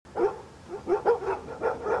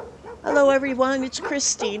Hello, everyone. It's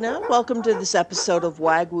Christina. Welcome to this episode of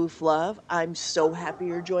Wagwoof Love. I'm so happy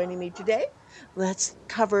you're joining me today. Let's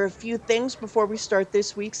cover a few things before we start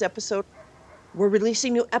this week's episode. We're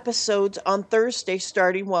releasing new episodes on Thursday,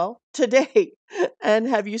 starting today. And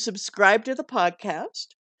have you subscribed to the podcast?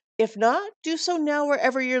 If not, do so now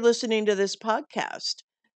wherever you're listening to this podcast.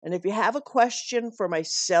 And if you have a question for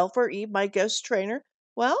myself or Eve, my guest trainer,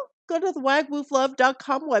 go to the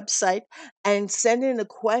wagwooflove.com website and send in a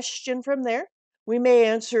question from there. We may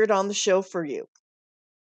answer it on the show for you.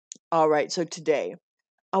 All right, so today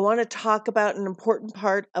I want to talk about an important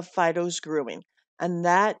part of Fido's grooming, and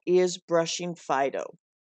that is brushing Fido.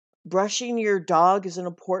 Brushing your dog is an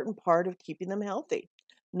important part of keeping them healthy.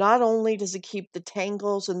 Not only does it keep the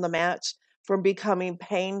tangles and the mats from becoming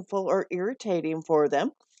painful or irritating for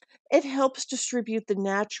them, it helps distribute the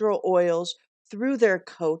natural oils through their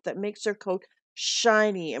coat that makes their coat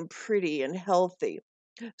shiny and pretty and healthy.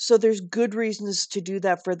 So there's good reasons to do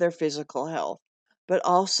that for their physical health. But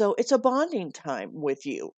also, it's a bonding time with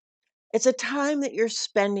you. It's a time that you're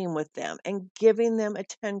spending with them, and giving them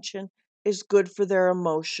attention is good for their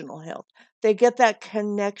emotional health. They get that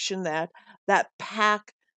connection, that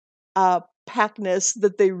packness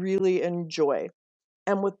that they really enjoy.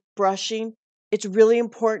 And with brushing, it's really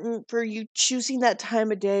important for you choosing that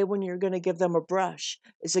time of day when you're going to give them a brush.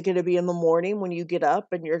 Is it going to be in the morning when you get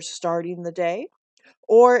up and you're starting the day?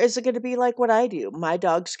 Or is it going to be like what I do? My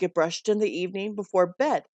dogs get brushed in the evening before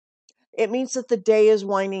bed. It means that the day is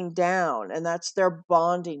winding down, and that's their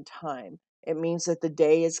bonding time. It means that the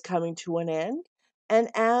day is coming to an end. And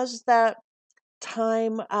as that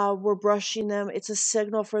time we're brushing them, it's a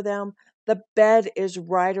signal for them the bed is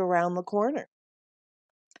right around the corner.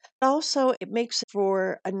 Also, it makes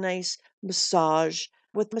for a nice massage.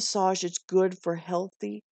 With massage, it's good for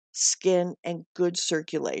healthy skin and good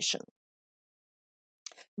circulation.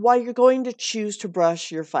 While you're going to choose to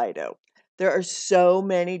brush your Fido, there are so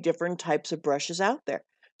many different types of brushes out there.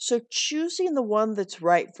 So choosing the one that's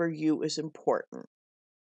right for you is important.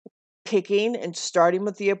 Picking and starting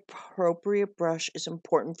with the appropriate brush is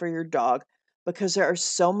important for your dog because there are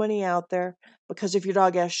so many out there. Because if your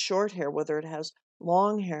dog has short hair, whether it has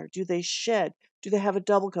long hair, do they shed? Do they have a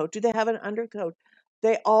double coat? Do they have an undercoat?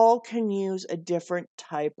 They all can use a different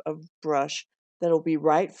type of brush that'll be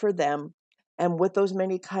right for them. And with those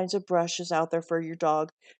many kinds of brushes out there for your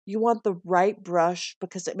dog, you want the right brush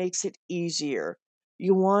because it makes it easier.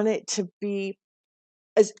 You want it to be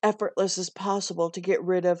as effortless as possible to get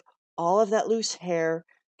rid of all of that loose hair,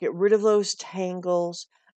 get rid of those tangles,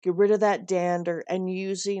 get rid of that dander, and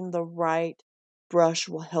using the right brush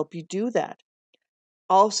will help you do that.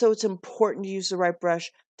 Also, it's important to use the right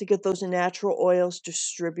brush to get those natural oils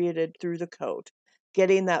distributed through the coat.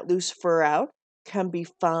 Getting that loose fur out can be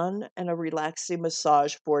fun and a relaxing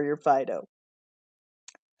massage for your Fido.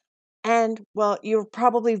 And, you're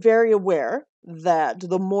probably very aware that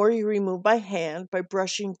the more you remove by hand by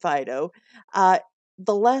brushing Fido, uh,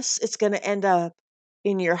 the less it's going to end up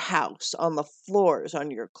in your house, on the floors,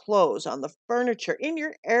 on your clothes, on the furniture, in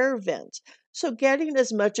your air vents. So, getting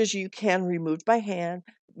as much as you can removed by hand,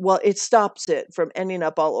 it stops it from ending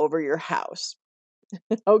up all over your house.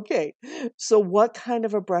 Okay, so what kind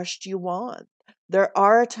of a brush do you want? There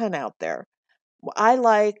are a ton out there. I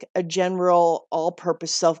like a general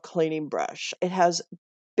all-purpose self-cleaning brush. It has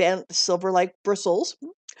bent silver-like bristles.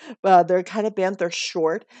 They're kind of bent, they're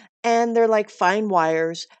short, and they're like fine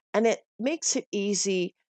wires, and it makes it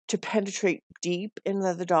easy to penetrate deep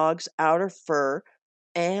into the dog's outer fur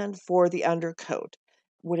and for the undercoat.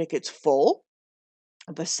 When it gets full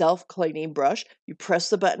of a self-cleaning brush, you press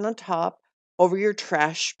the button on top over your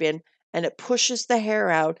trash bin, and it pushes the hair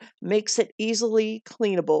out, makes it easily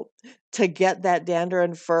cleanable to get that dander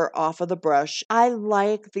and fur off of the brush. I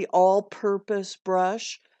like the all-purpose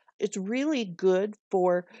brush. It's really good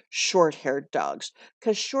for short-haired dogs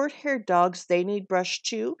because short-haired dogs, they need brush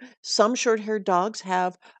too. Some short-haired dogs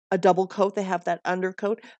have a double coat, they have that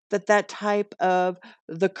undercoat, that type of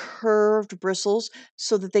the curved bristles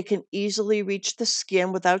so that they can easily reach the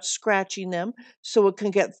skin without scratching them, so it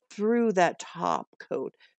can get through that top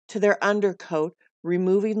coat to their undercoat,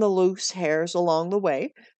 removing the loose hairs along the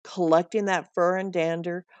way, collecting that fur and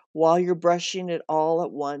dander while you're brushing it all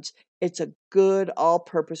at once. It's a good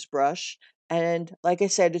all-purpose brush, and like I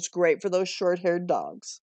said, it's great for those short-haired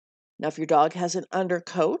dogs. Now, if your dog has an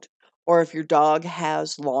undercoat or if your dog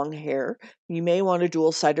has long hair, you may want a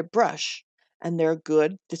dual-sided brush, and they're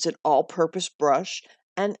good. It's an all-purpose brush,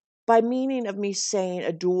 and by meaning of me saying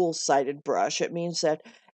a dual-sided brush, it means that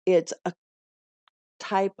it's a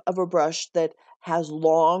type of a brush that has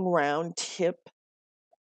long, round tip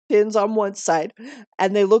pins on one side,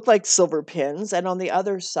 and they look like silver pins, and on the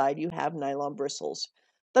other side, you have nylon bristles.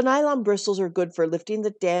 The nylon bristles are good for lifting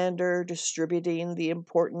the dander, distributing the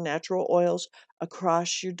important natural oils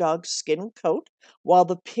across your dog's skin and coat, while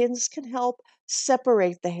the pins can help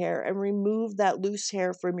separate the hair and remove that loose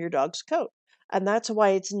hair from your dog's coat. And that's why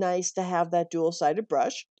it's nice to have that dual-sided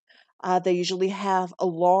brush. They usually have a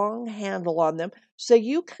long handle on them so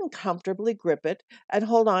you can comfortably grip it and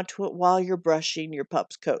hold on to it while you're brushing your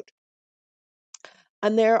pup's coat.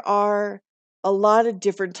 And there are a lot of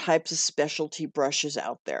different types of specialty brushes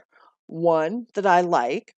out there. One that I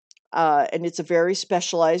like, and it's a very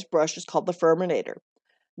specialized brush, is called the Furminator.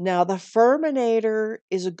 Now, the Furminator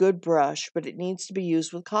is a good brush, but it needs to be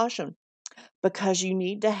used with caution because you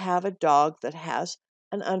need to have a dog that has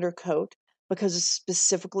an undercoat because it's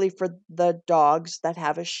specifically for the dogs that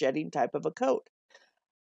have a shedding type of a coat.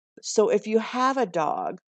 So if you have a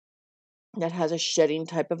dog that has a shedding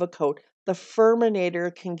type of a coat, the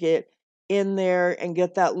Furminator can get in there and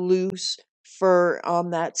get that loose fur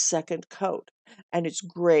on that second coat. And it's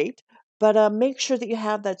great. But make sure that you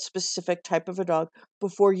have that specific type of a dog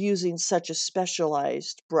before using such a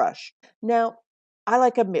specialized brush. Now, I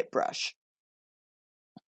like a mitt brush.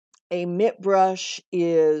 A mitt brush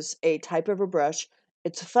is a type of a brush.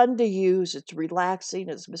 It's fun to use, it's relaxing,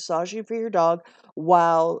 it's massaging for your dog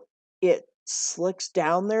while it slicks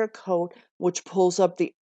down their coat, which pulls up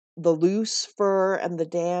the loose fur and the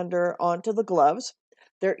dander onto the gloves.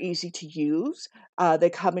 They're easy to use. They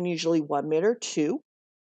come in usually one mitt or two.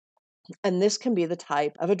 And this can be the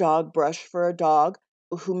type of a dog brush for a dog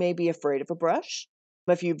who may be afraid of a brush.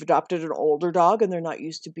 If you've adopted an older dog and they're not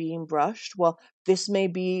used to being brushed, well, this may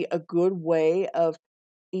be a good way of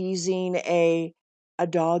easing a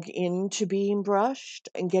dog into being brushed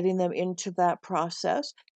and getting them into that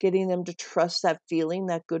process, getting them to trust that feeling,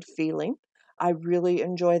 that good feeling. I really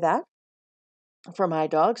enjoy that for my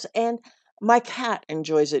dogs, and my cat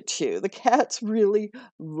enjoys it too. The cats really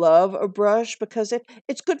love a brush because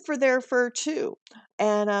it's good for their fur too,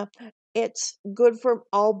 and it's good for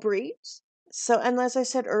all breeds. So, and as I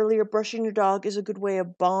said earlier, brushing your dog is a good way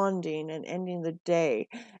of bonding and ending the day,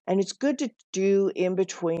 and it's good to do in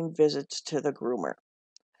between visits to the groomer.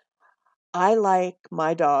 I like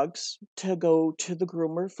my dogs to go to the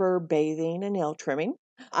groomer for bathing and nail trimming.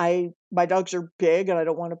 My dogs are big and I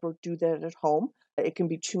don't want to do that at home. It can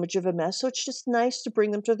be too much of a mess, so it's just nice to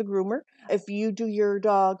bring them to the groomer. If you do your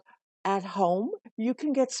dog at home, you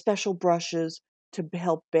can get special brushes to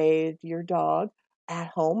help bathe your dog at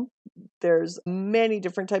home. There's many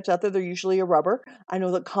different types out there. They're usually a rubber. I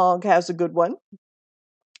know that Kong has a good one.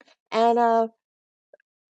 And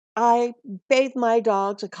I bathe my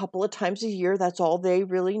dogs a couple of times a year. That's all they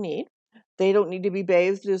really need. They don't need to be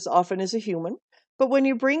bathed as often as a human. But when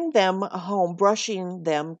you bring them home, brushing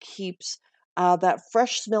them keeps that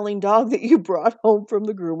fresh smelling dog that you brought home from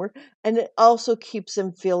the groomer, and it also keeps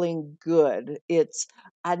them feeling good. It's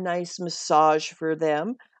a nice massage for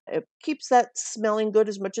them. It keeps that smelling good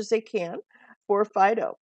as much as they can for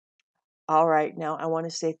Fido. All right. Now, I want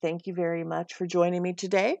to say thank you very much for joining me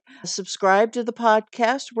today. Subscribe to the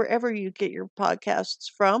podcast wherever you get your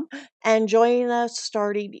podcasts from and join us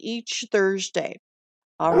starting each Thursday.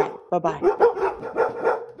 All right. Bye bye.